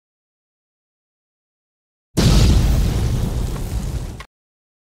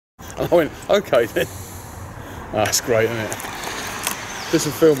And I went, okay then. That's great, isn't it? Do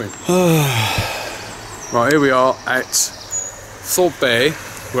some filming. Right, here we are at Thorpe Bay,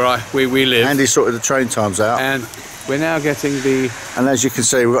 where we live. Andy sorted the train times out. And we're now getting the... And as you can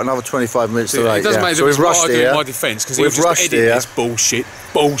see, we've got another 25 minutes to wait. It doesn't make so we've rushed here. In my defence, because we've rushed here. This bullshit.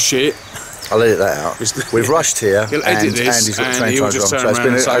 I'll edit that out. We've rushed here, he'll and edit this, Andy's got the train he'll times just wrong. turn So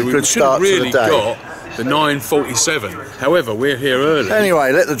it's been a good start to the day. Got the 9:47. However, we're here early.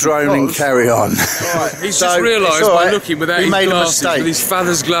 Anyway, let the droning carry on. Right, he's just realised by looking without his glasses, with his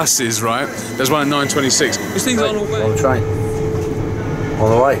father's glasses, right? There's one at 9:26. These things aren't all bad. On the train. On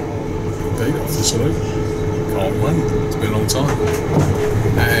the way. There you go, off the salute. Can't wait. It's been a long time.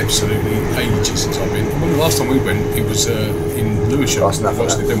 Absolutely ages since I've been. Well, the last time we went, it was in Lewisham. Last enough of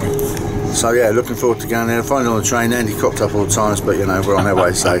that. Didn't we? So yeah, looking forward to going there. Finally on the train. Andy cocked up all the times, but you know we're on our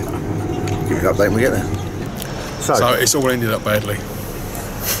way. So give you an update when we get there. So it's all ended up badly.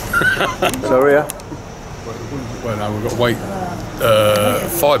 So we're here. Well, no, we've got to wait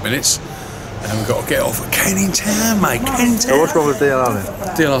 5 minutes, and we've got to get off at Canning Town, mate. Canning Town. So what's wrong with DLR then?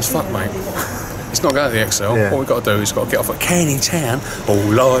 DLR's fuck, mate. It's not going to the XL. Yeah. What we've got to do is got to get off at Canning Town.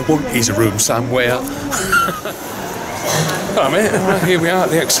 All I want is a room somewhere. Hello, mate. Here we are at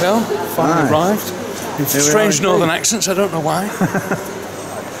the XL. Finally arrived. In strange northern accents, I don't know why.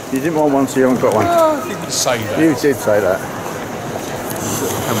 You didn't want one, so you haven't got one. I didn't say that. You did say that.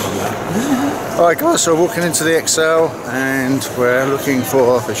 Alright guys, so we're walking into the XL and we're looking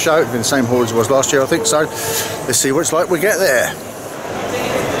for the show. It's been the same hall as it was last year, I think, so let's see what it's like when we get there.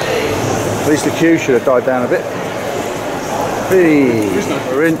 At least the queue should have died down a bit. Hey,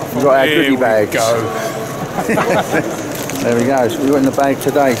 we're in, we've got our goodie bags. There we go, so we got in the bag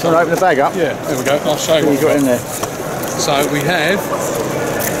today. So open the bag up. Yeah, there we go, I'll show you what you got in there. So we have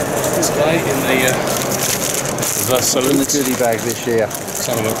today in the salute. In the goodie bag this year. Let's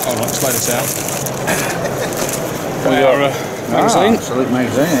have a look, hold on, let's lay this out. We are magazine. Salute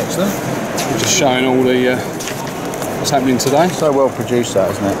magazine, excellent. We're just showing all the what's happening today. So well produced that,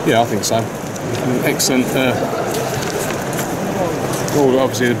 isn't it? Yeah, I think so. Excellent.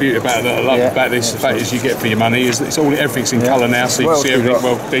 Obviously the beauty about that I love about this, the fact is you get for your money, is that it's all everything's in colour now, so you can see everything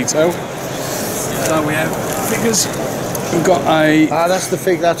well detailed. So we have figures. We've got a... that's the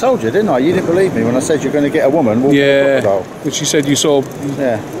figure I told you, didn't I? You didn't believe me when I said you're going to get a woman walking a crocodile. Which you said you saw.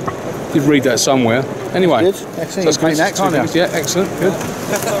 Yeah. You'd read that somewhere. Anyway. Good. Excellent. So that's can't you? Yeah, excellent. Good.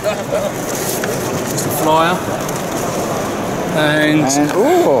 It's the flyer. And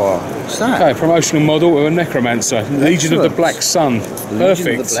oh, what's that? Okay, promotional model of a necromancer. Legion of the Black Sun. Perfect.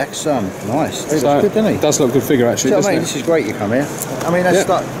 Legion of the Black Sun. Nice. He looks good, doesn't he? Does look a good figure, actually. So, mate, this is great you come here. I mean, that's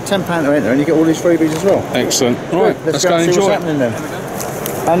like £10 to enter and you get all these freebies as well. Excellent. Right, let's go and see enjoy what's happening then.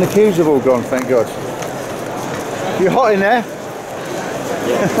 And the queues have all gone, thank God. You hot in there?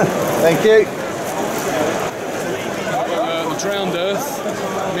 Thank you. The Drowned Earth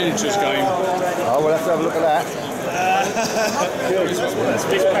miniatures game. Oh, we'll have to have a look at that.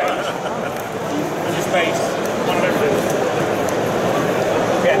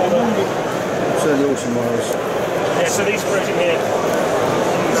 Certainly awesome ones. Yeah, so these are in here.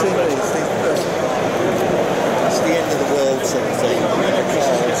 It's the end of the world sort of thing.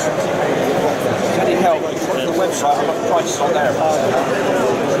 Can you help? Put the website, I've got the prices on there.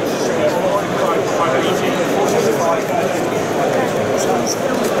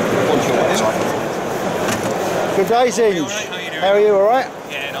 Good day, Zinj. How are you, alright?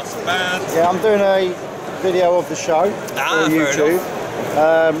 Yeah, not so bad. Yeah, I'm doing a video of the show for YouTube.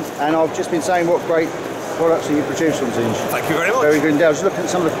 And I've just been saying what great products that you produce on Zinj. Thank you very much. Very good. I was looking at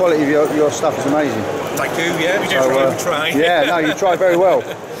some of the quality of your stuff, is amazing. Thank you, yeah, we do try. Yeah, no, you try very well.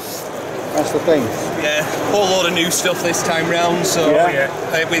 That's the thing. Yeah, whole load of new stuff this time round, so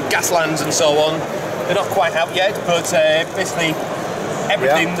with Gaslands and so on. They're not quite out yet, but basically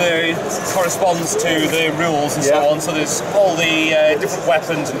everything there corresponds to the rules and so on. So there's all the different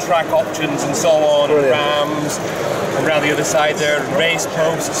weapons and track options and so on, and rams, and around the other side there, and race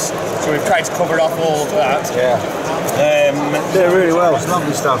posts. So we've tried to cover off all of that. Yeah. They're really well, it's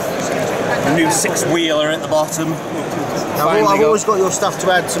lovely stuff. A new 6-wheeler at the bottom. Now, I've always got your stuff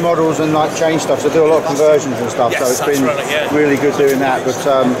to add to models and like change stuff, so I do a lot of conversions and stuff, so it's been really good doing that. But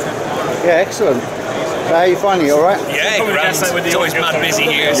yeah, excellent. How are you finding it, alright? Yeah, grand. It's always mad busy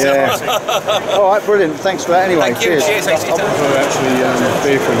here. So. Yeah. Alright, brilliant. Thanks for that anyway. Thank you. Cheers. Actually,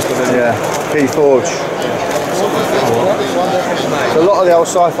 vehicles, but then Key Forge. There's a lot of the old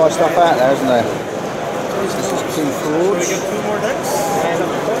sci-fi stuff out there, isn't there? This is Key Forge.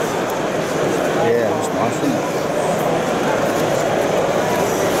 Yeah, that's nice, isn't it?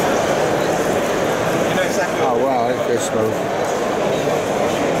 Oh wow, that's very smooth.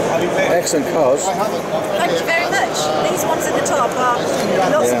 Excellent cars. Thank you very much. These ones at the top are,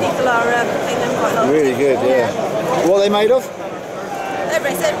 lots of people are paying them quite a lot. Really good, yeah. What are they made of? They're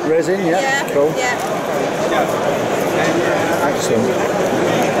resin. Resin, yeah. Cool. Yeah. Excellent.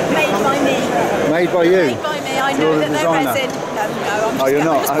 Made by me. Made by you? Made by me. I know You're that the they're designer? resin. No, I'm just, you're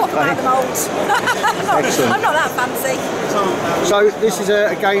not? I'm just popping out the mould. Excellent. I'm not that fancy. So this is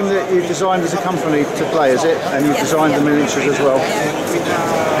a game that you designed as a company to play, is it? And you designed the miniatures as well.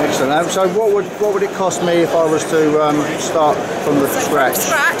 Excellent. So what would it cost me if I was to start from the scratch?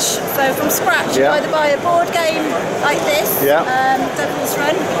 From scratch, you either buy a board game like this, Devil's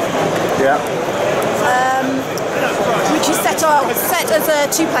Run, which is set as a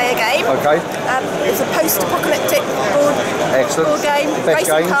two-player game. Okay. It's a post-apocalyptic board game,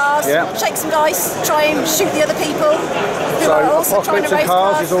 racing cars, shake some dice, try and shoot the other people who are also trying to race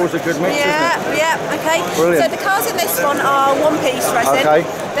cars. Is always a good mix, isn't it? Okay. Brilliant. So the cars in this one are one-piece resin. Okay.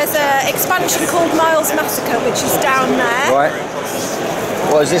 There's an expansion called Miles Massacre, which is down there. Right.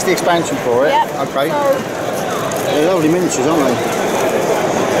 Well, is this the expansion for it? Yep. Okay. So, they're lovely miniatures, aren't they?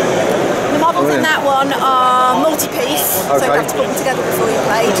 the models in that one are multi-piece, so you have to put them together before you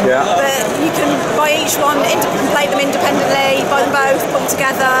played. Yeah. But you can buy each one, play them independently, buy them both, put them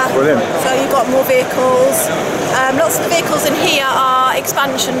together. Brilliant. So you've got more vehicles. Lots of the vehicles in here are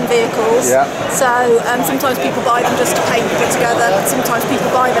expansion vehicles. Yeah. So sometimes people buy them just to paint and put together, but sometimes people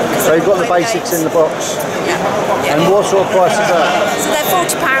buy them because So you've got the basics in the box. Yeah. And what sort of price is that? So they're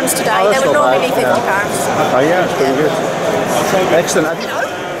 £40 today. They that's were not normally bad. £50. Okay, yeah, it's pretty good. Excellent.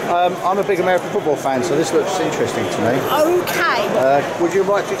 I'm a big American football fan, so this looks interesting to me. Okay. Would you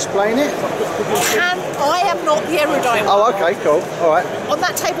like to explain it? I am not the erudite. Oh, okay, cool. All right. On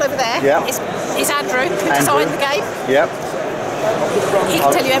that table over there is Andrew, who designed the game. Yep. He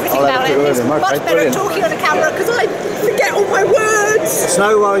can tell you everything about it. He's much better at talking on a camera because I forget all my words. It's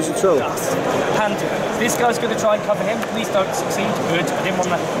no worries at all. And this guy's going to try and cover him. Please don't succeed. Good. I didn't want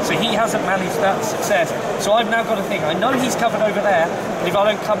that. So he hasn't managed that success. So I've now got to think. I know he's covered over there, but if I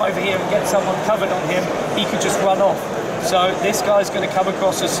don't come over here and get someone covered on him, he could just run off. So this guy's going to come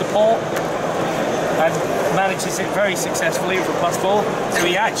across as support and manages it very successfully with a +4. So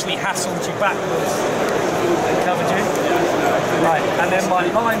he actually hassled you backwards and covered you. Right, and then my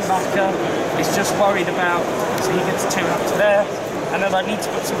linebacker is just worried about, so he gets 2 up to there, and then I need to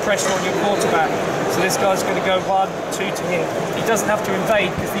put some pressure on your quarterback. So this guy's going to go 1, 2 to here. He doesn't have to invade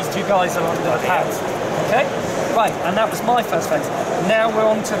because these 2 guys are under pads. Okay? Right, and that was my first phase. Now we're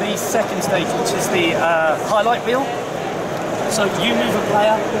on to the second stage, which is the highlight reel. So you move a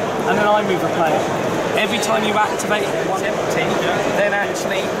player, and then I move a player. Every time you activate one empty, then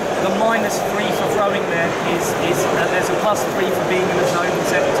actually the -3 for throwing there is there's a +3 for being in the zone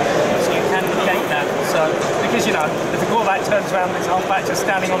that's empty. So you can negate that. So because you know, if the quarterback turns around and his halfback just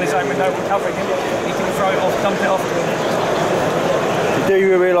standing on his own with no one covering him, he can throw it off, dump it off to him. Do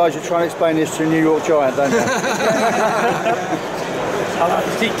you realise you're trying to explain this to a New York Giant, don't you?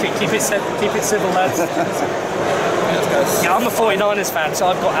 Keep it civil, lads. Yeah, I'm a 49ers fan, so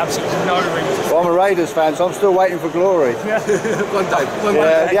I've got absolutely no reason. Well, I'm a Raiders fan, so I'm still waiting for glory. One day.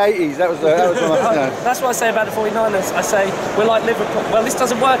 The 80s, that was one of That's what I say about the 49ers. I say, we're like Liverpool. Well, this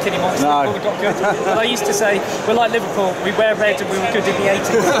doesn't work anymore. No. Liverpool got good. But I used to say, we're like Liverpool. We wear red and we were good in the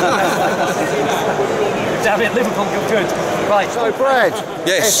 80s. Damn it, Liverpool got good. Right. So, Brad,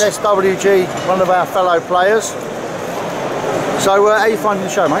 yes. SSWG, one of our fellow players. So, how are you finding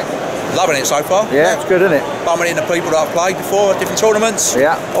the show, mate? Loving it so far. Yeah, it's good, isn't it? Bumming into people that I've played before at different tournaments.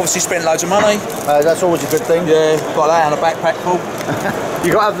 Yeah. Obviously spent loads of money. That's always a good thing. Yeah, got that and a backpack full.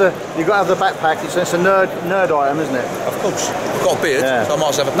 You got to have the backpack. It's a nerd item, isn't it? Of course. I've got a beard, so I might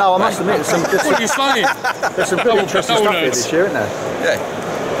as well have a No, I must admit, there's some pretty interesting stuff here this year, isn't there?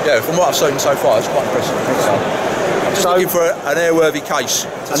 Yeah, from what I've seen so far, it's quite impressive. I'm just looking for an airworthy case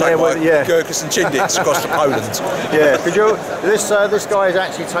to take my Gurkhas and Chindits across to Poland. Yeah, this guy is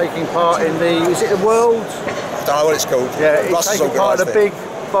actually taking part in is it the World? I don't know what it's called. Yeah, he's taking part in a big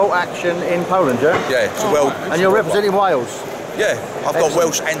bolt action in Poland, yeah? Yeah, it's a world. And you're representing Wales? Yeah, I've got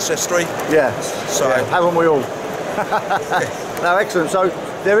Welsh ancestry. Yeah, so haven't we all? No, excellent. So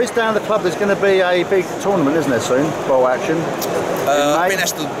there is down the club, there's going to be a big tournament, isn't there, soon? Bowl action. I think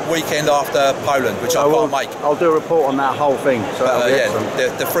that's the weekend after Poland, which I can't make. I'll do a report on that whole thing. So that'll be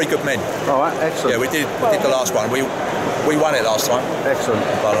excellent. The 3 good men. All right, excellent. Yeah, we did the last one. We won it last time. Excellent.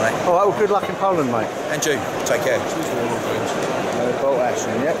 All right, well, good luck in Poland, mate. And you, take care. Bowl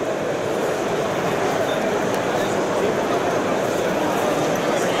action, yeah.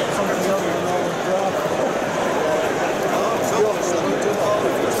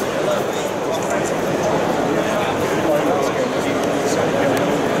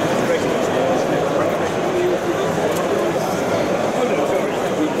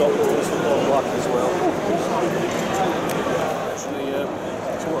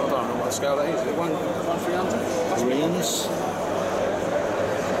 What scale that is? Is it 1/300? Greens.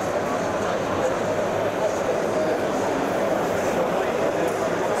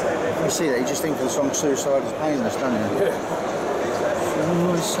 You see that, you just think of the song Suicide is Painless, don't you? Yeah.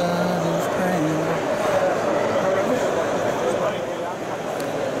 Suicide is painless.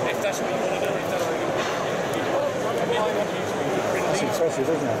 That's impressive,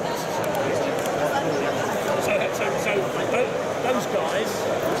 isn't it? So those guys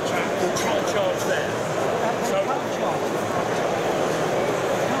will try and charge there. So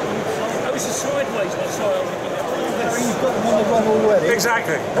it's a sideways one, so You've got them on the run already.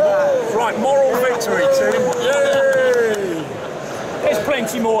 exactly. Right, moral victory, team. Yay! There's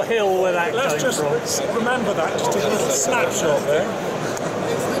plenty more hill where that Let's just remember that, just a little snapshot there.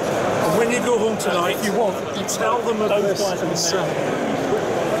 And when you go home tonight, if you want, you tell them of this and say.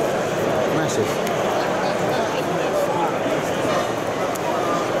 Massive.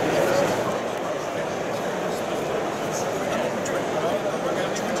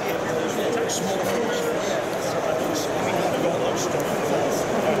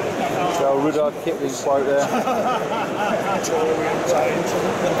 Rudyard Kipling's quote there.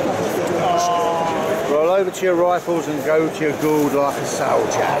 Roll over to your rifles and go to your gould like a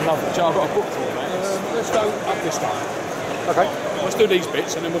soldier. I love it. Joe, I've got a book for you, mate. Let's go up this time. Okay. Let's do these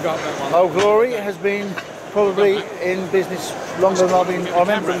bits and then we'll go up that one. Old Glory has been probably in business longer than I've been. I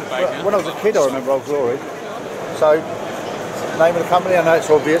remember when I was a kid, I remember Old Glory. So, name of the company, I know it's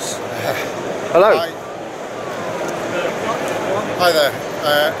obvious. Hello. Hi, Hi there.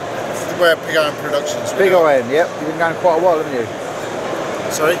 We're Pig Iron Productions. Pig Iron, yep. You've been going quite a while, haven't you?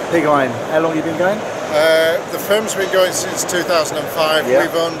 Sorry? Pig Iron. How long have you been going? The firm's been going since 2005. Yep.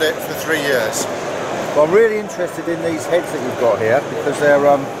 We've owned it for 3 years. Well, I'm really interested in these heads that you've got here because they're.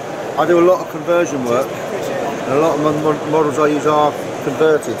 I do a lot of conversion work, and a lot of models I use are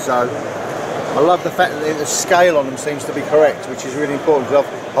converted. So I love the fact that the scale on them seems to be correct, which is really important. Because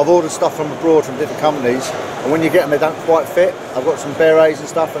I've ordered stuff from abroad from different companies, and when you get them, they don't quite fit. I've got some berets and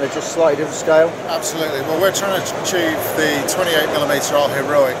stuff, and they're just slightly different scale. Absolutely. Well, we're trying to achieve the 28mm all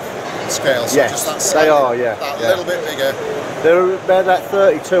heroic scale. So yes, just that they are. Yeah, that little bit bigger. They're that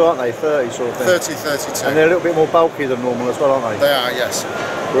 32, aren't they? 30 sort of thing. 32. And they're a little bit more bulky than normal as well, aren't they? They are. Yes.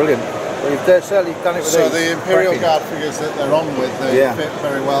 Brilliant. Well, you've certainly done it with so these. The Imperial Guard figures that they're on with, they fit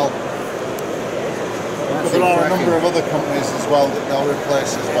very well. But there are a number of other companies as well that they'll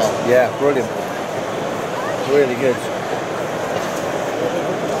replace as well. Yeah, brilliant. Really good.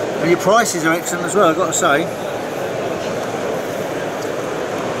 And your prices are excellent as well, I've got to say.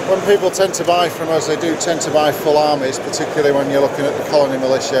 When people tend to buy from us, they do tend to buy full armies, particularly when you're looking at the colony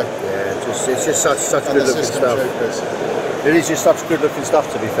militia. Yeah, it's just such good looking stuff. Troopers. It is just such good looking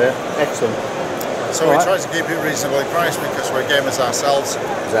stuff, to be fair. Excellent. So we try to keep it reasonably priced because we're gamers ourselves.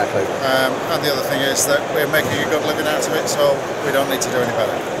 Exactly. And the other thing is that we're making a good living out of it, so we don't need to do any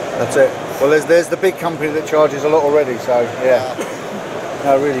better. That's it. Well, there's the big company that charges a lot already, so yeah.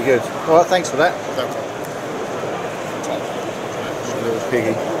 No, really good. All right, thanks for that. No problem. Little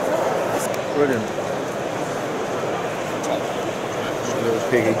piggy. Brilliant. Little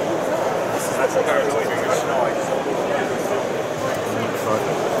piggy. That's a very good.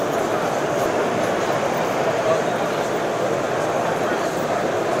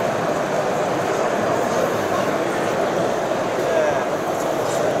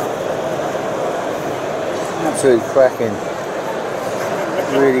 Absolutely cracking.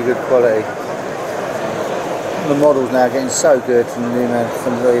 Really good quality. The models now are getting so good from the new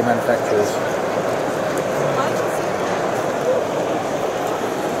manufacturers.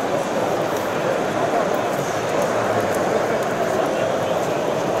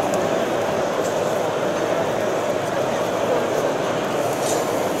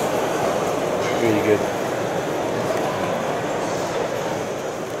 Really good.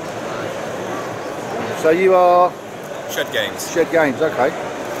 So you are? Shed Games. Shed Games, okay.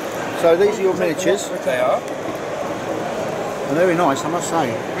 So these are your miniatures? They are. And very nice, I must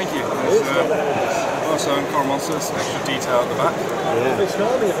say. Thank you. There's also in Coral Monsters, extra detail at the back. Yeah.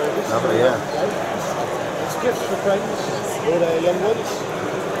 Lovely, yeah. It's gifts for friends or their young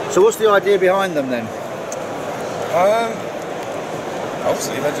ones. So what's the idea behind them then?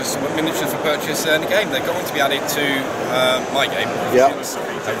 Obviously, they're just miniatures for purchase in the game. They're going to be added to my game, which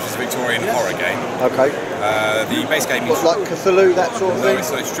is a Victorian horror game. Okay. The base game is... Like Cthulhu, that sort of thing?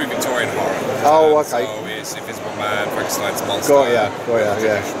 No, it's true Victorian horror. Oh, okay. So it's Invisible Man, Frankenstein's Monster, Got ya,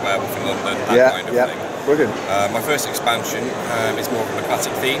 yeah. Werewolf in London, that kind of thing. Brilliant. My first expansion is more of an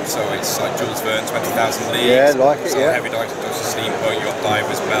aquatic theme, so it's like Jules Verne, 20,000 Leagues. Yeah, like it, Heavy dose of steampunk, you've got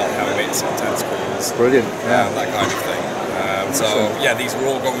divers, bell helmets, and tentacles. Brilliant, that kind of thing. So yeah, these are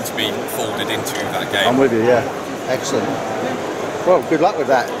all going to be folded into that game. I'm with you, yeah. Excellent. Well, good luck with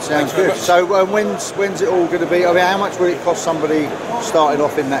that. Sounds good. So when's it all going to be? I mean, how much will it cost somebody starting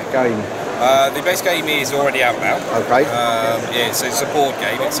off in that game? The base game is already out now. Okay. It's a board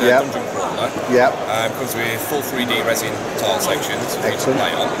game. It's a dungeon crawler. Yeah. Comes with full 3D resin tile sections for you to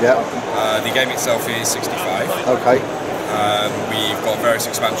play on. Yeah. The game itself is 65. Okay. We've got various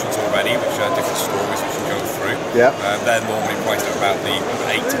expansions already, which are different stories which you go through. Yeah. They're normally priced at about the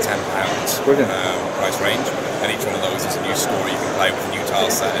 £8 to £10 price range, and each one of those is a new story you can play with a new tile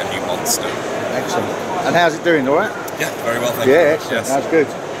set and a new monster. Excellent. And how's it doing? All right? Yeah, very well. Thank you. Yeah, excellent. Yes. That's good.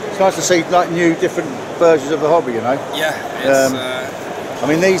 It's nice to see like new, different versions of the hobby. You know. Yeah. It's, I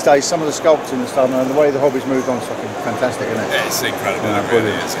mean, these days, some of the sculpting and stuff, and the way the hobby's moved on, is fucking fantastic, isn't it? It's incredible. It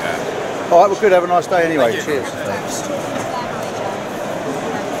really is. Yeah. All right. Well, good. Have a nice day anyway. Cheers.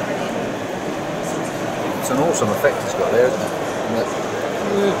 It's an awesome effect it's got there, isn't it?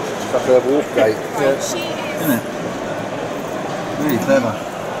 It's like a wolf gate. Yeah. Isn't it? Really clever.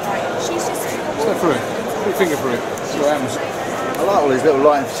 Step through it. Put your finger through it. See what happens. I like all these little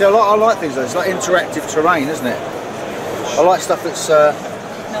lighting. See, I like things though. It's like interactive terrain, isn't it? I like stuff that's like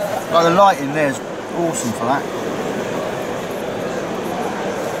the lighting there is awesome for that.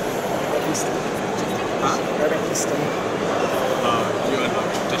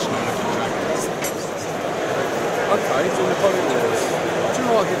 Okay, so the body wars. Do you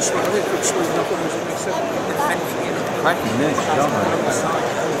know what I think it's smooth enough on music mix? Cracking this, don't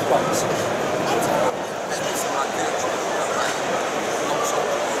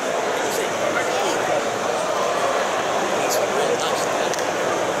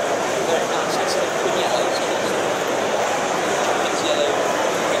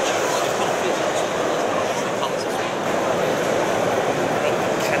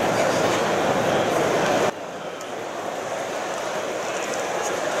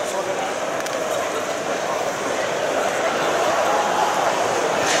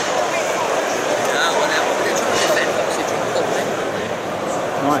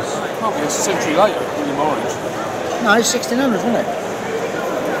century later, William Orange. No, it's 1600s, wasn't it?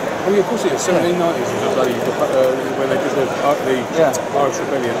 Oh yeah, of course it is. 1790s was the bloody, when they did the Irish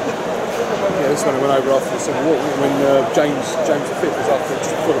Rebellion. Yeah, this one went over after the Civil War, when James V was up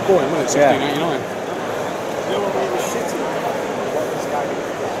just before the boiling, wasn't it? 1689.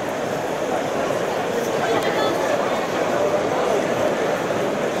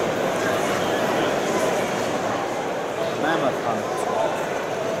 Mammoth hunt.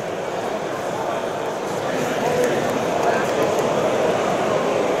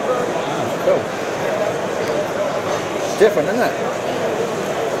 Cool. Different, isn't it?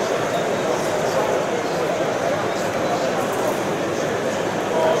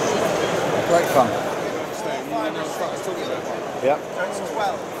 Great fun. Yep. That's 12.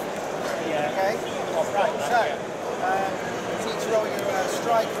 Yeah. Okay. Right. So, since you're rolling your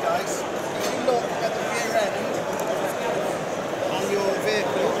strike dice, if you look at the rear end on your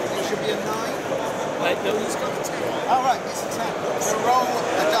vehicle, it should be a 9. No, he's got a 10. Oh, right, it's a 10. So roll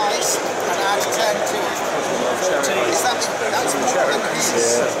a dice and add 10 to it. That's more than it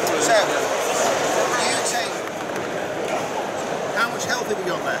is. So, you take... How much health have you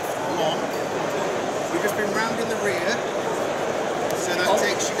got left? 1. You've just been round in the rear. So that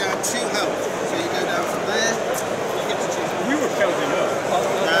takes you down 2 health. So you go down from there. You get to choose. We were counting up.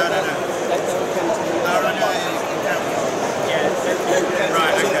 No.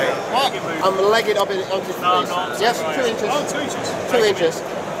 Right, okay. I'm legged up onto the trees. Yes, 2 inches. Oh, 2 inches. 2 inches.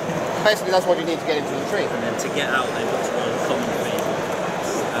 Basically, that's what you need to get into the tree. And then to get out, they've got to roll a common thing.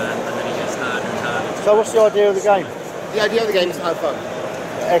 And then it gets harder and harder. So what's the idea of the game? The idea of the game is to have fun.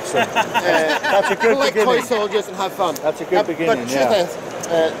 Excellent. That's a good like beginning. toy soldiers and have fun. That's a good beginning, but truth is,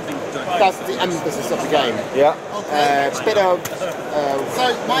 that's the emphasis of the game. Yeah. A bit of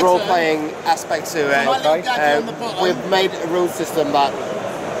role-playing aspect to it. Okay. We've made a rule system that...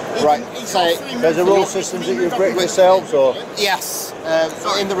 Right, say... There's a rule system that you've written yourselves, or...? Yes.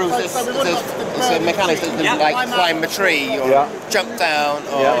 In the rules, it's a mechanic that you can like climb a tree or jump down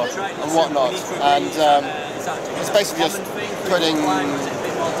or and whatnot. And it's basically just putting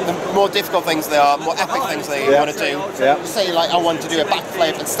the more difficult things they are, more epic things they want to do. Yeah. Say like I want to do a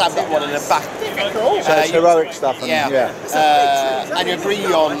backflip and stab that one in the back. So it's heroic stuff. And, and you agree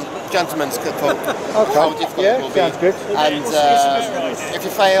on gentlemen's code how difficult it will be. Sounds good. And if you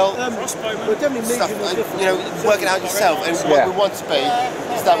fail, stuff, work it out yourself. And what we want to be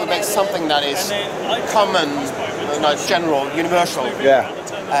is that we make something that is common, general, universal.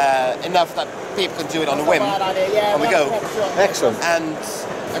 Enough that people can do it on a whim, on the go. Excellent. And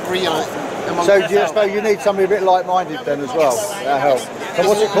agree on So do you suppose you need somebody a bit like-minded then as well? That helps. So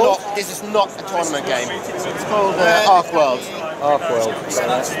what's it called? This is not a tournament game. It's called Ark World. Ark World.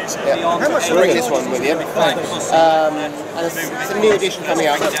 Yeah. Bring this one with you. And it's a new edition coming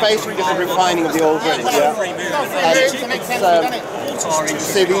out. It's basically just a refining of the old version. And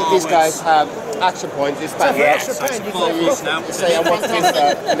see, these guys have action points. You spend you say, I want to do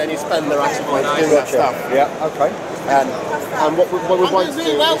that, and then you spend their action points doing that stuff. Yeah, okay. And what we want to do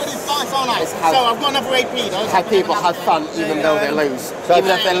is have people have fun even though they lose. So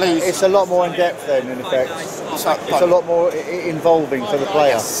even if they lose. It's a lot more in depth then, in effect. It's a lot more involving for the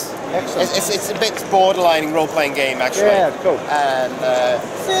player. Yes. Excellent. It's a bit borderline role-playing game actually. Yeah, cool. And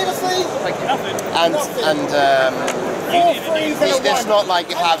it's not like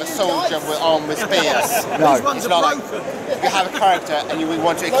you have a soldier armed with spears. No. It's not like you have a character and you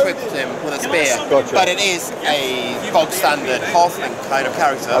want to equip him with a spear. Gotcha. But it is a bog standard halfling kind of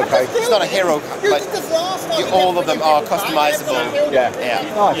character. Okay. It's not a hero, but all of them are customizable. Yeah.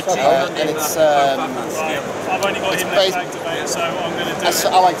 Nice. And it's I've only got him next activated, so I'm going to do it.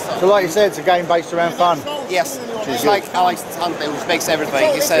 I like that. So like you said, it's a game based around fun. Yes, it's like Alex Huntley, which makes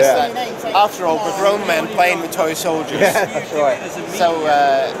everything. He says that, after all, we're grown men playing with toy soldiers. Yeah, that's right. So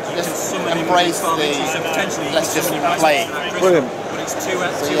just embrace let's just play. Brilliant.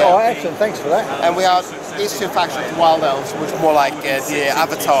 Oh, excellent, thanks for that. And we have these two factions, Wild Elves, which are more like the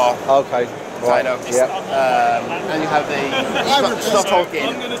Avatar. Okay. Kind of. Yeah. And you have it's not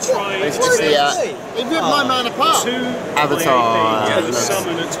Tolkien. It's the my man apart. Avatar. And you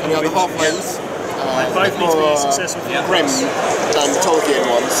have the Halflings. More grim than Tolkien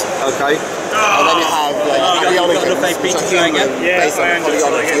ones. Okay. And then you have Bionicans, which are human, based on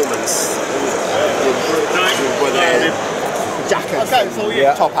polygonal humans. With their jackets,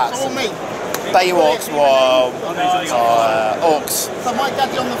 top hats. Beowulfs were orcs,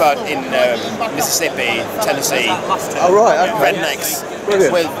 but in Mississippi, Tennessee. Oh right, okay. Rednecks.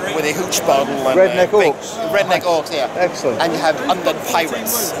 Brilliant. With a hooch bottle and redneck orcs. Redneck orcs, yeah. Excellent. And you have undead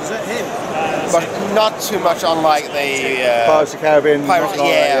pirates, but not too much unlike the Pirates of the Caribbean. Pirates,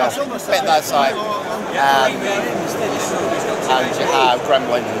 bit that side. And you have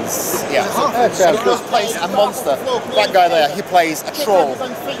gremlins. Yeah. That sounds good. Who plays a monster? That guy there, he plays a troll.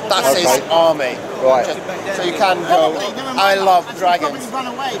 That's his army. Right. So you can go, I love dragons.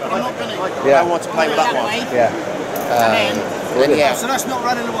 Yeah. I want to play with that one. Yeah. Yeah. So that's not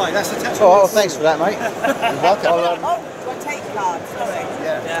running away, that's the text. Oh, well, thanks for that, mate. You're welcome. We'll take cards, sorry.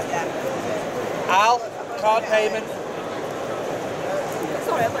 Yeah. Al, card payment.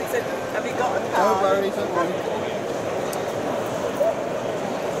 Sorry, I thought you said, have you got a card? Don't worry, don't worry.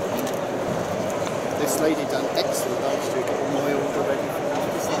 This lady done excellent last week. Got all my order ready for me.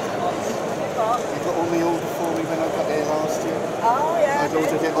 You got all my order for me when I got there last year. Oh yeah. I'd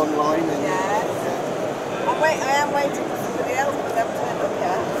ordered it online and I am waiting for somebody else, but they've turned up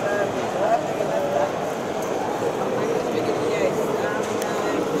yet. So I hope they remember that.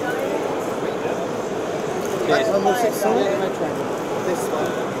 This one.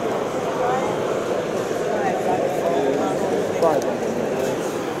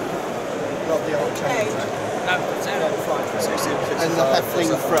 Not the old chain. No, And the Hefling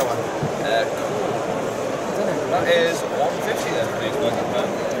thrower. That is 150 then, please,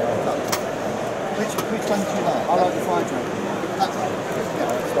 Which one do you like? I like the fire dragon.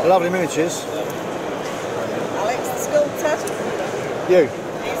 Lovely miniatures. Alex, the sculptor. You.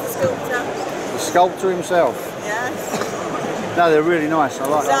 He's the sculptor. The sculptor himself. Yes. No, they're really nice. I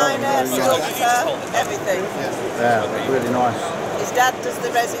like Designer, sculptor, everything. Yeah, really nice. His dad does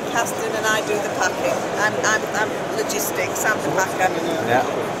the resin casting and I do the packing. I'm logistics, I'm the packer. Yeah.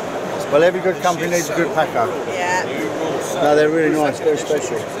 Well, every good company needs a good packer. Yeah. No, they're really nice, very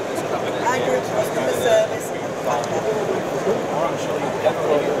special. I do customer service and packer.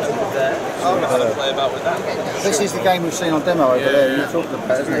 This is the game we've seen on demo over there. You're talking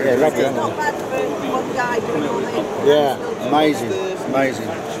about, isn't it? Yeah, lovely. It's not bad for one guy doing all the... Yeah, amazing, amazing.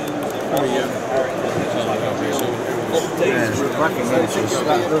 Yeah, it's cracking miniatures.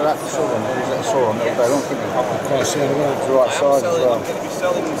 That's the one. Is that a saw on it? They don't think it's the right size as well. I'm going to be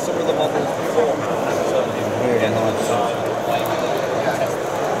selling some of the models before. Really nice.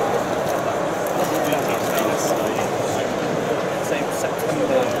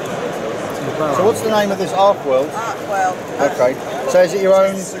 So what's the name of this Ark World? Ark World. Okay. So is it your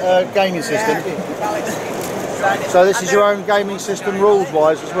own gaming system? So this is your own gaming system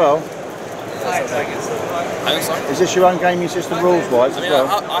rules-wise as well? Is this your own gaming system rules-wise as well?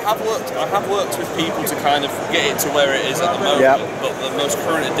 I have worked with people to kind of get it to where it is at the moment. But the most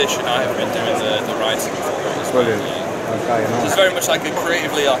current edition, I have been doing the writing for it as well. Brilliant. Okay, nice. It's very much like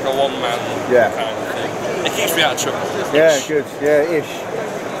creatively like a one-man kind of thing. It keeps me out of trouble. Yeah, good. Yeah, ish.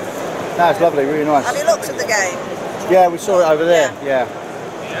 No, it's lovely, really nice. Have you looked at the game? Yeah, we saw it over there. Yeah.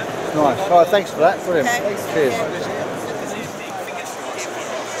 Nice. All right, thanks for that. Brilliant. Okay. Cheers.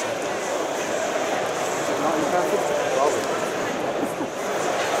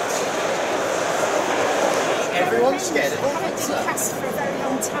 Everyone's scared of it. Cast for a very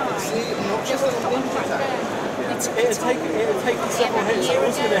long time. It'll take several hits. I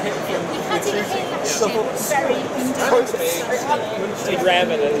was going to hit him. We had it here last year, very He'd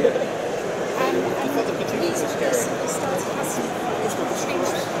ram it.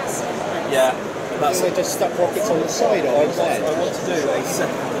 Yeah. That's they just stuck rockets on the side of it. I want to do a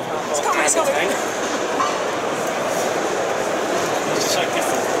second. It's coming. It's so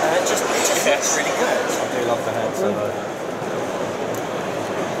different. It just looks really good. I do love the head, so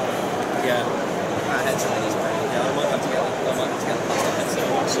Yeah. That head's really nice. Yeah, I might have to get the plastic headset.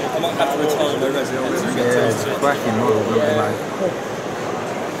 I might have to retire my Resident Evil to get to it's a cracking model, don't they, mate?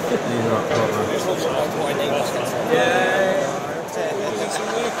 These are proper.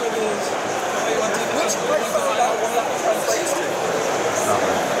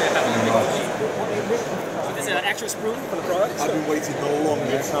 Is it an extra spoon for the product? I've been waiting a long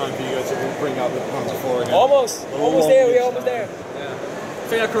time for you guys to bring out the Panzer 4 again. Almost there, we're almost there.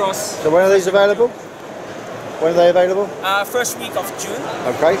 Finger cross. So when are these available? When are they available? First week of June.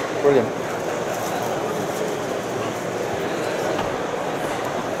 Okay, brilliant.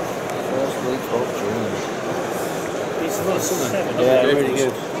 First week of June. Yeah, really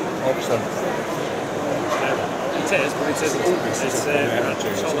good. Excellent. It is, but it is August.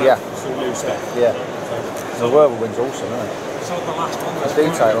 Yeah. It's all new stuff. Yeah. The Whirlwind's awesome, isn't it? It's all the last one. The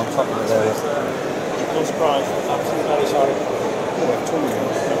detail on top of it there. No surprise. Absolutely very sorry.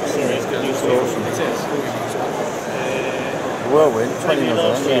 Serious good news. It's awesome. It is. Whirlwind, 20 mils, I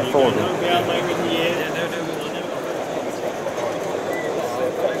think. Yeah, 40.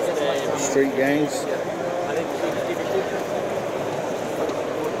 Street games.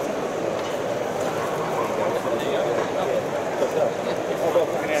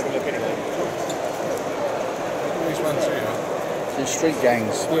 The street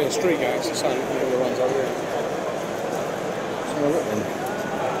gangs. Yeah, street gangs, the same, all the ones over here. So look then.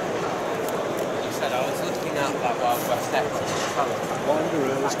 You said I was looking at that Wild West X.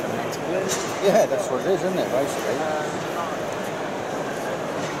 Wanderers connect to bliss. Yeah, that's what it is, isn't it, basically?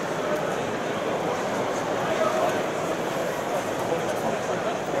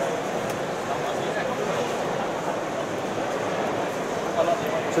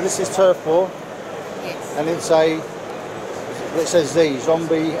 So this is Turf War, Yes. and it's a, it says the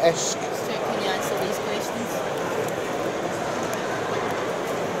zombie-esque. So can you answer these questions?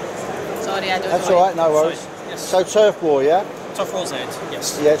 Sorry, I don't That's know. all right, no worries. Sorry, yes. So Turf War, yeah? Tough War Z,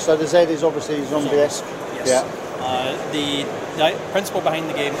 yes. Yeah, so the Z is obviously zombie-esque. Yes. Yeah. The principle behind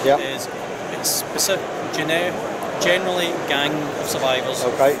the game is it's specific, generally gang of survivors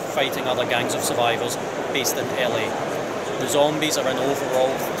fighting other gangs of survivors based in LA. The zombies are an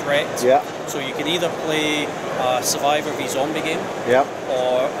overall threat. Yeah. So you can either play a Survivor v Zombie game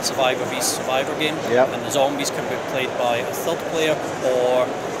or a Survivor v Survivor game. And the zombies can be played by a third player or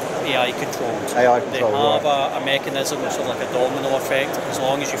AI controlled. They have a mechanism, sort of like a domino effect. As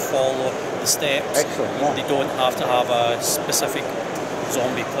long as you follow the steps, they don't have to have a specific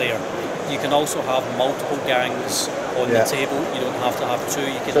zombie player. You can also have multiple gangs on the table. You don't have to have two.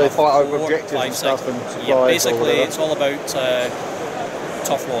 You can so have they fight over 4, objectives 5, and 6. stuff and supplies. Yeah, basically it's all about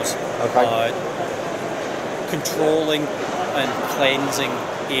tough wars. Controlling and cleansing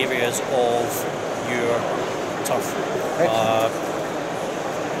areas of your turf.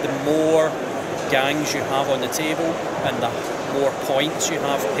 The more gangs you have on the table and the more points you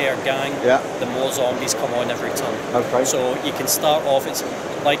have per gang, the more zombies come on every turn. So you can start off, it's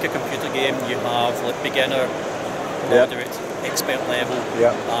like a computer game, you have like beginner, moderate, expert level,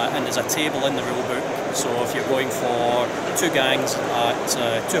 and there's a table in the rule book. So if you're going for 2 gangs at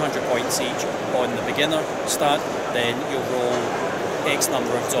 200 points each on the beginner start, then you'll roll X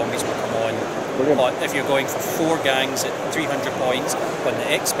number of zombies will come on. But if you're going for 4 gangs at 300 points on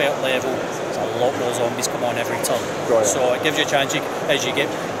the expert level, there's a lot more zombies come on every turn. So it gives you a chance, as you get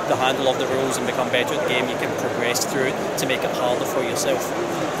the handle of the rules and become better at the game, you can progress through it to make it harder for yourself.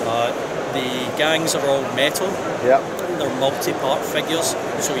 The gangs are all metal. They're multi-part figures,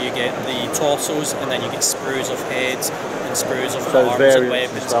 so you get the torsos and then you get sprues of heads and sprues of arms and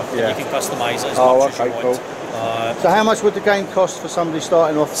weapons, and you can customise it as much as you want. So how much would the game cost for somebody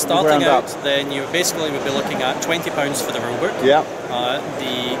starting off? Starting out, then you basically would be looking at £20 for the rulebook. Yeah.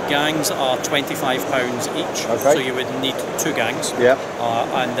 The gangs are £25 each, okay. so you would need 2 gangs. Yeah.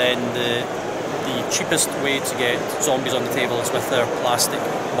 And then the cheapest way to get zombies on the table is with their plastic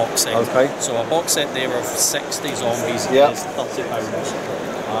box set. Okay. So a box set there of 60 zombies yeah. is £30.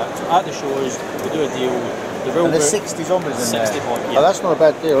 At the shows, we do a deal. The rule and there's 60 zombies in 60 there. Point, yeah. Oh, that's not a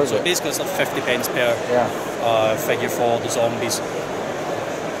bad deal, is it? So basically it's like 50 pence per figure for the zombies.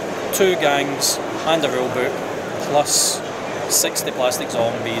 2 gangs and a rule book plus 60 plastic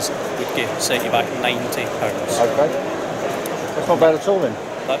zombies would set you back £90. Okay. That's not bad at all then.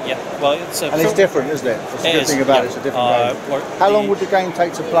 Yeah. Well, it's it's different, isn't it? That's the good thing about it. It's a different game. How long would the game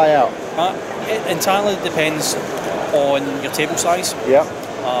take to play out? It entirely depends on your table size. Yeah.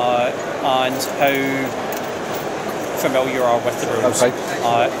 And how familiar you are with the rules.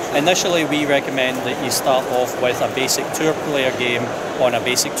 Okay. Initially, we recommend that you start off with a basic 2-player game on a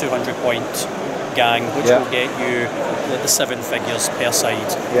basic 200-point gang, which will get you the 7 figures per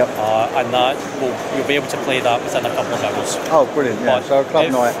side. Yep. And that you'll be able to play that within a couple of hours. Oh, brilliant! Yeah. So a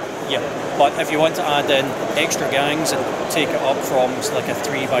club night. Yeah. But if you want to add in extra gangs and take it up from like a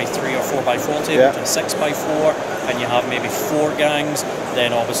 3x3 or 4x4 table to a 6x4, and you have maybe 4 gangs,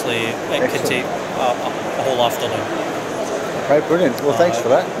 then obviously it could take a whole afternoon. Okay, brilliant. Well, thanks for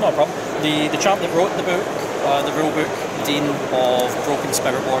that. No problem. The chap that wrote the book, the rule book, Dean of Broken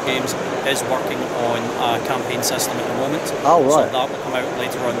Spirit Wargames, is working on a campaign system at the moment. Oh, right. So that will come out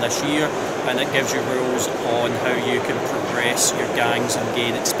later on this year, and it gives you rules on how you can progress your gangs and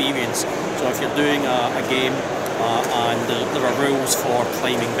gain experience. So if you're doing a game and there are rules for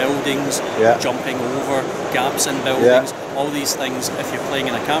climbing buildings, jumping over gaps in buildings, all these things, if you're playing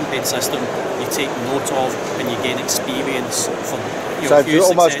in a campaign system, you take note of and you gain experience for so you've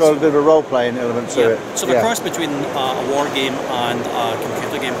almost got a bit of a role-playing element to it. So the cross between a war game and a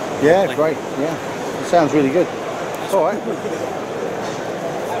computer game. Yeah, great. Yeah, it sounds really good. All right.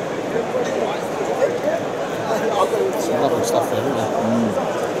 Some lovely stuff there, isn't there?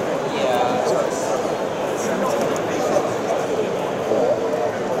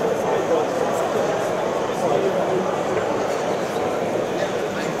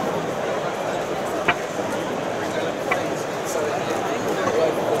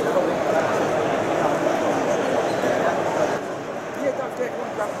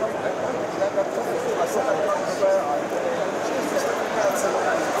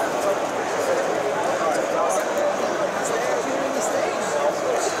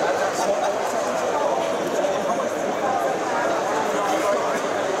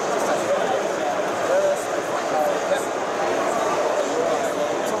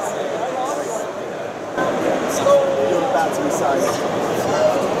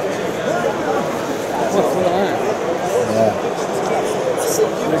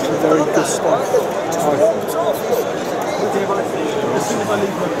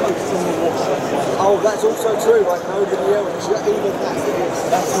 Oh, that's also true, like nobody else, even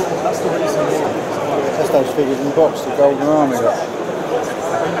that's the reason why. That's those figures in the box, the golden army.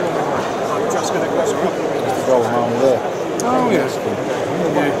 Just going to cross a couple of That's the golden army there. Oh, yes.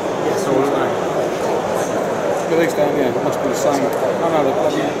 Yes, all right. Look at these down here, must be the same. Oh no, the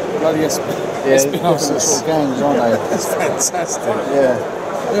bloody different sort of games, aren't they? That's fantastic. Yeah.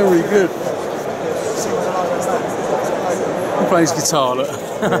 Very good. He plays guitar, look.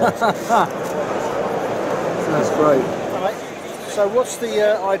 That's great. So what's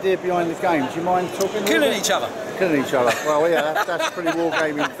the idea behind the game? Do you mind talking? Killing each other. Killing each other. Well, yeah, that's a pretty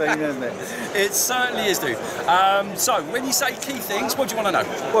wargaming thing, isn't it? It certainly is, dude. So when you say key things, what do you want to know?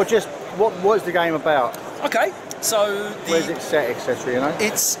 Well, just what is the game about? Okay. So where's it set, etc. You know?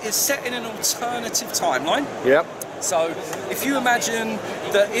 It's set in an alternative timeline. Yep. So if you imagine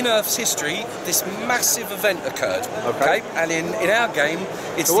that in Earth's history, this massive event occurred. Okay. And in our game,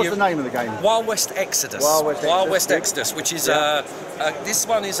 it's so what's the name of the game? Wild West Exodus. Wild West Exodus, which is this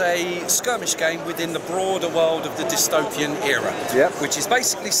one is a skirmish game within the broader world of the dystopian era. Yep. Which is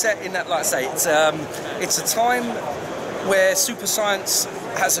basically set in that, like I say, it's a time where super science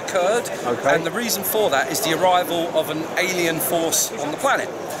has occurred, and the reason for that is the arrival of an alien force on the planet.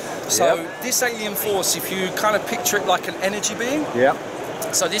 So this alien force, if you kind of picture it like an energy being,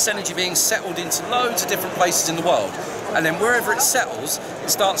 so this energy being settled into loads of different places in the world, and then wherever it settles,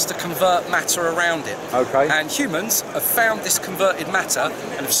 starts to convert matter around it. Okay. And humans have found this converted matter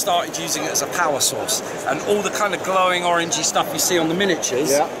and have started using it as a power source. And all the kind of glowing orangey stuff you see on the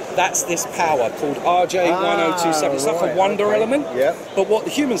miniatures, that's this power called RJ1027. It's like a wonder element. But what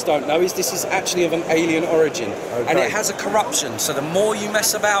the humans don't know is this is actually of an alien origin. And it has a corruption, so the more you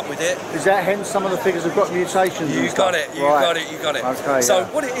mess about with it... Is that hence some of the figures have got mutations? You got it, you got it, you got it. Okay, so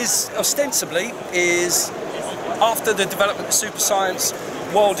what it is, ostensibly, is after the development of super science,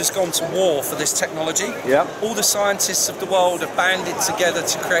 the world has gone to war for this technology. All the scientists of the world have banded together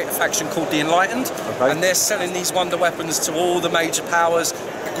to create a faction called the Enlightened, and they're selling these wonder weapons to all the major powers,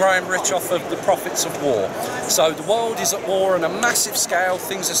 growing rich off of the profits of war. So the world is at war on a massive scale.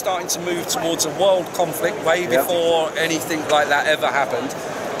 Things are starting to move towards a world conflict way before anything like that ever happened.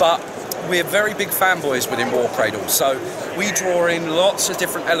 But we're very big fanboys within War Cradle, so we draw in lots of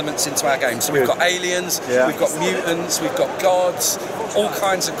different elements into our game. So we've got aliens, we've got mutants, we've got gods, all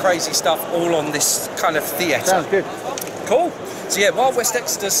kinds of crazy stuff, all on this kind of theatre. Sounds good. Cool. So yeah, Wild West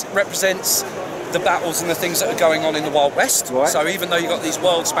Exodus represents the battles and the things that are going on in the Wild West. So even though you've got these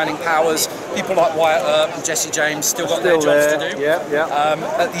world-spanning powers, people like Wyatt Earp and Jesse James still got their jobs to do.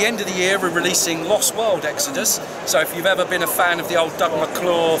 At the end of the year, we're releasing Lost World Exodus. So if you've ever been a fan of the old Doug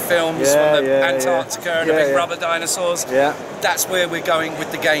McClure films from the Antarctica and the big rubber dinosaurs, that's where we're going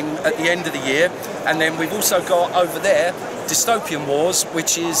with the game at the end of the year. And then we've also got over there Dystopian Wars,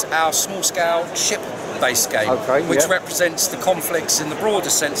 which is our small-scale ship-based game, which represents the conflicts in the broader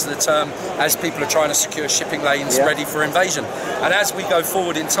sense of the term as people are trying to secure shipping lanes ready for invasion. And as we go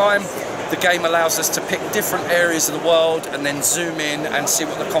forward in time, the game allows us to pick different areas of the world and then zoom in and see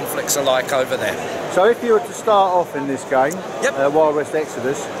what the conflicts are like over there. So if you were to start off in this game, Wild West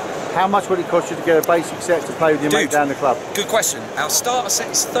Exodus, how much would it cost you to get a basic set to play with your mate down the club? Good question. Our starter set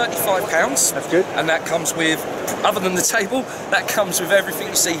is £35. That's good. And that comes with, other than the table, that comes with everything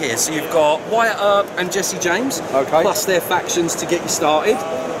you see here. So you've got Wyatt Earp and Jesse James, plus their factions to get you started.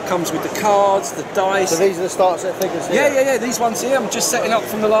 Comes with the cards, the dice. So these are the starter set figures here? Yeah, these ones here. I'm just setting up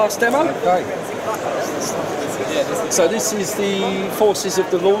from the last demo. So this is the Forces of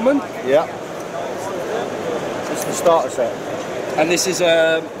the Lawman. This is the starter set. And this is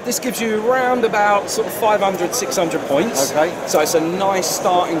this gives you around about sort of 500, 600 points. So it's a nice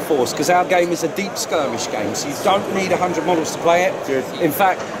starting force because our game is a deep skirmish game, so you don't need 100 models to play it. In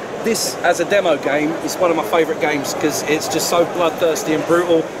fact, this as a demo game is one of my favourite games because it's just so bloodthirsty and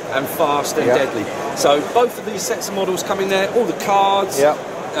brutal and fast and deadly. So both of these sets of models come in there, all the cards,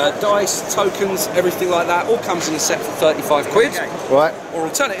 dice, tokens, everything like that, all comes in a set for 35 quid. Or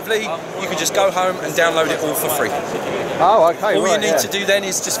alternatively, you can just go home and download it all for free. Oh, okay. All you need to do then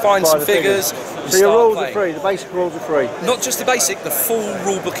is just find some figures. So your rules are free, the basic rules are free? Not just the basic, the full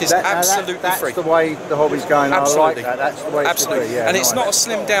rule book is absolutely free. That's the way the hobby's going. Absolutely. I like that. That's the way it should be. And it's not a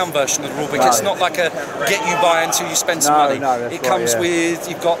slimmed down version of the rule book. It's not like a get you by until you spend some money. It comes with,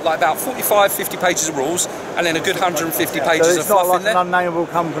 you've got like about 45, 50 pages of rules and then a good 150 pages of fluff in there. It's not like an unnameable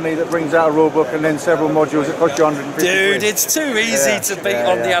company that brings out a rule book and then several modules that cost you 150 Dude, it's too easy to beat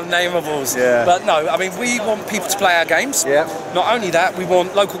on the unnamables. But no, I mean, we want people to play our games. Not only that, we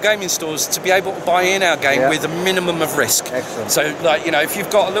want local gaming stores to be able to buy in our game with a minimum of risk. So, like, you know, if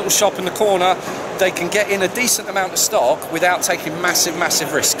you've got a little shop in the corner, they can get in a decent amount of stock without taking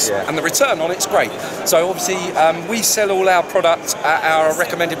massive risks, and the return on it's great. So obviously we sell all our product at our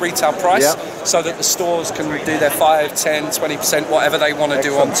recommended retail price, so that the stores can do their 5, 10, 20%, whatever they want to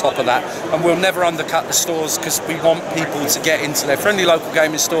do on top of that, and we'll never undercut the stores because we want people to get into their friendly local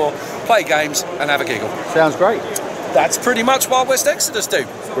gaming store, play games and have a giggle. Sounds great. That's pretty much Wild West Exodus do.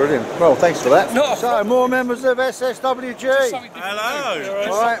 Brilliant. Well, thanks for that. So, more members of SSWG.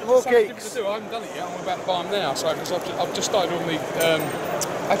 Hello. All right, more geeks. I haven't done it yet. I'm about to buy them now. So, because I've just started on the.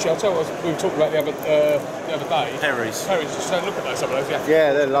 Actually, I'll tell you what we were talking about the other day. Perry's. Just look at some of those.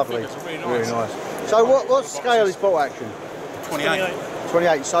 Yeah, they're lovely. Really nice. So, what scale is Bolt Action? 28.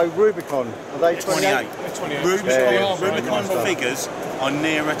 28. So, Rubicon, are they 28? 28. Rubicon figures are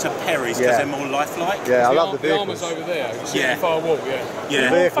nearer to Perry's because they're more lifelike. Yeah, I love the vehicles. The armour's over there. You see the far wall, The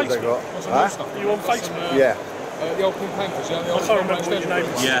vehicles they got. Are you on Facebook? Yeah. The old Pink Panthers, the old I can't remember what your name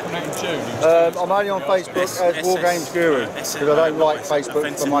is. I'm only on Facebook as Wargames Guru because I don't like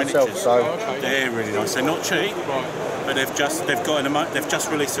Facebook for myself. So they're really nice. They're not cheap, but they've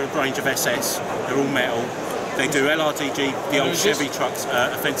just released a range of SS. They're all metal. They do LRDG, the old Chevy trucks,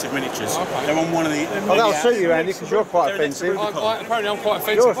 offensive miniatures. They're on one of the. Oh, that'll suit you, Andy, because you're quite offensive. Apparently, I'm quite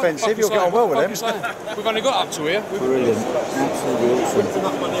offensive. You're offensive. You'll get on well with them. We've only got up to here. Brilliant. Absolutely awesome.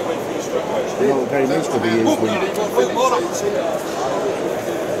 Not very nice to be used.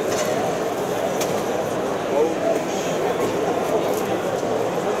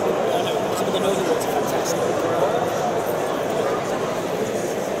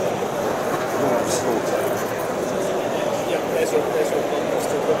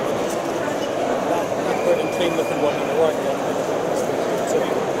 been looking at one in the right one.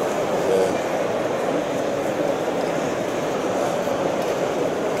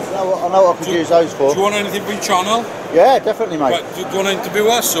 I know what I could use those for. Do you want anything for your channel? Yeah, definitely, mate. Right, do you want to interview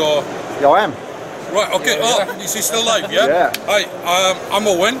us or? Yeah, I am. Right, okay. Oh, is he still live? Yeah. Yeah. Hi, I'm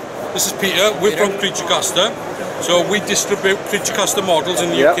Owen. This is Peter. We're from Creaturecaster. So we distribute Creaturecaster models in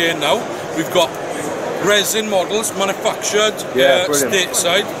the UK now. We've got resin models manufactured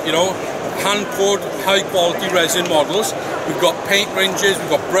stateside. You know, hand poured, high quality resin models. We've got paint ranges. We've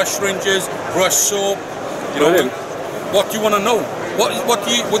got brush ranges, brush soap. You know, what do you want to know? What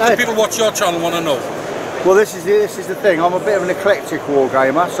do people watch your channel want to know? Well, this is the thing. I'm a bit of an eclectic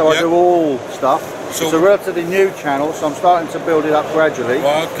wargamer, so I do all stuff. So it's a relatively new channel, so I'm starting to build it up gradually.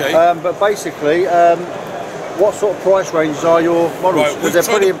 Okay. But basically, what sort of price ranges are your models? Because they're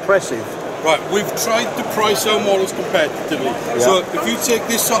pretty impressive. Right, we've tried to price our models competitively. Yeah. So if you take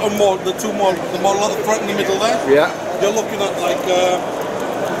this sort of model, the model at the front and the middle there, you're looking at like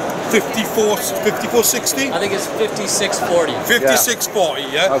 5460? I think it's 5640. 5640,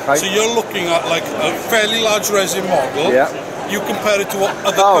 yeah? Okay. So you're looking at like a fairly large resin model. Yeah. You compare it to what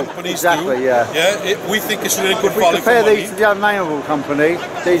other companies do. Yeah. We think it's really good If we value compare for money. these to the unnameable company,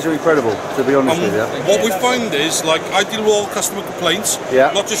 these are incredible, to be honest with you. What we find is, like, I deal with all customer complaints,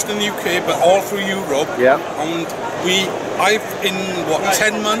 not just in the UK, but all through Europe. Yeah. And I've in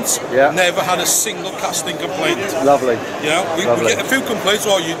 10 months never had a single casting complaint. Lovely. You know, we get a few complaints.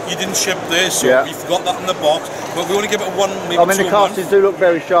 Oh, you didn't ship this, or we forgot that in the box. But we only give it one, maybe 2 months. I mean, the castings do look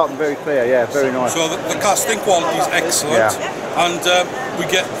very sharp and very clear. Yeah, very nice. So the casting quality is excellent, and we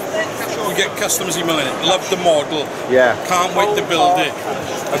get customers emailing it. Love the model. Yeah. Can't wait to build it.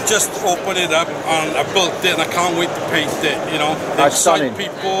 I've just opened it up and I built it, and I can't wait to paint it. You know, that's stunning.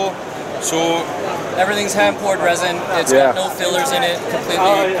 People. So everything's hand poured resin. It's got no fillers in it.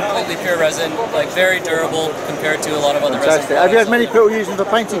 Completely pure resin. Like very durable compared to a lot of other resin. Have you had many people using for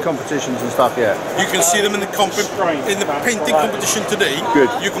painting competitions and stuff yet? You can see them in the painting competition today. Good.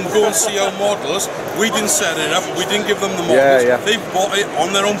 You can go and see our models. We didn't set it up. We didn't give them the models. They bought it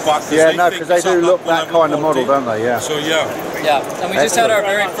on their own back. Yeah, no, because they do look that kind of model, don't they? Yeah. So yeah, and we just had our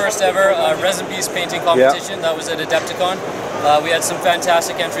very first ever resin piece painting competition. That was at Adepticon. We had some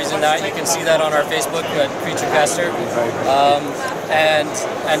fantastic entries in that. You can see that on our Facebook at Creaturecaster.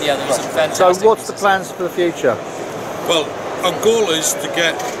 And yeah, there's some fantastic. So what's the plans for the future? Well, our goal is to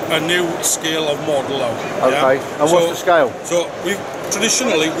get a new scale of model out. Okay. And what's the scale? So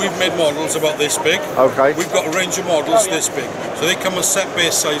traditionally we've made models about this big. Okay. We've got a range of models this big. So they come in set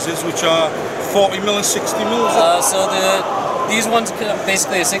base sizes, which are 40mm and 60mm. So these ones come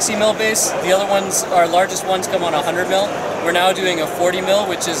basically a 60mm base. The other ones, our largest ones, come on 100mm. We're now doing a 40mm,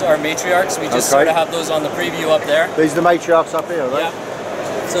 which is our matriarchs. We just sort of have those on the preview up there. These are the matriarchs up here, right?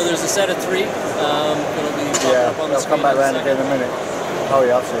 Yeah. So there's a set of 3. It'll be up on the screen. I'll come back around again in a minute. Oh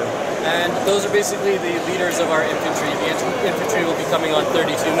yeah, I see them. And those are basically the leaders of our infantry. The infantry will be coming on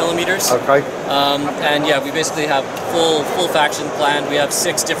 32mm. Okay. And yeah, we basically have full faction planned. We have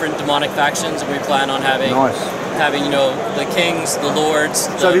 6 different demonic factions, and we plan on having you know, the kings, the lords.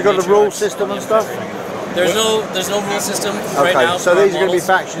 So have you got the rule system and stuff? There's no rule system right now. So these are going to be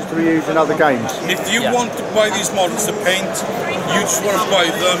factions to be used in other games. If you want to buy these models to paint, you just want to buy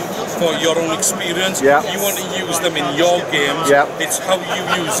them for your own experience. Yeah. You want to use them in your games. It's how you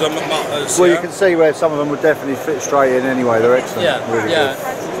use them that matters. Well, you can see where some of them would definitely fit straight in anyway. They're excellent. Really good.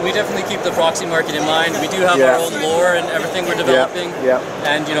 We definitely keep the proxy market in mind. We do have our own lore and everything we're developing.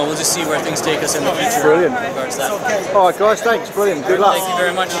 And you know, we'll just see where things take us in the future. Brilliant. In regards to that. All right, guys. Thanks. Brilliant. Good luck. Thank you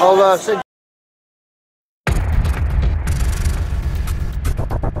very much. I'll send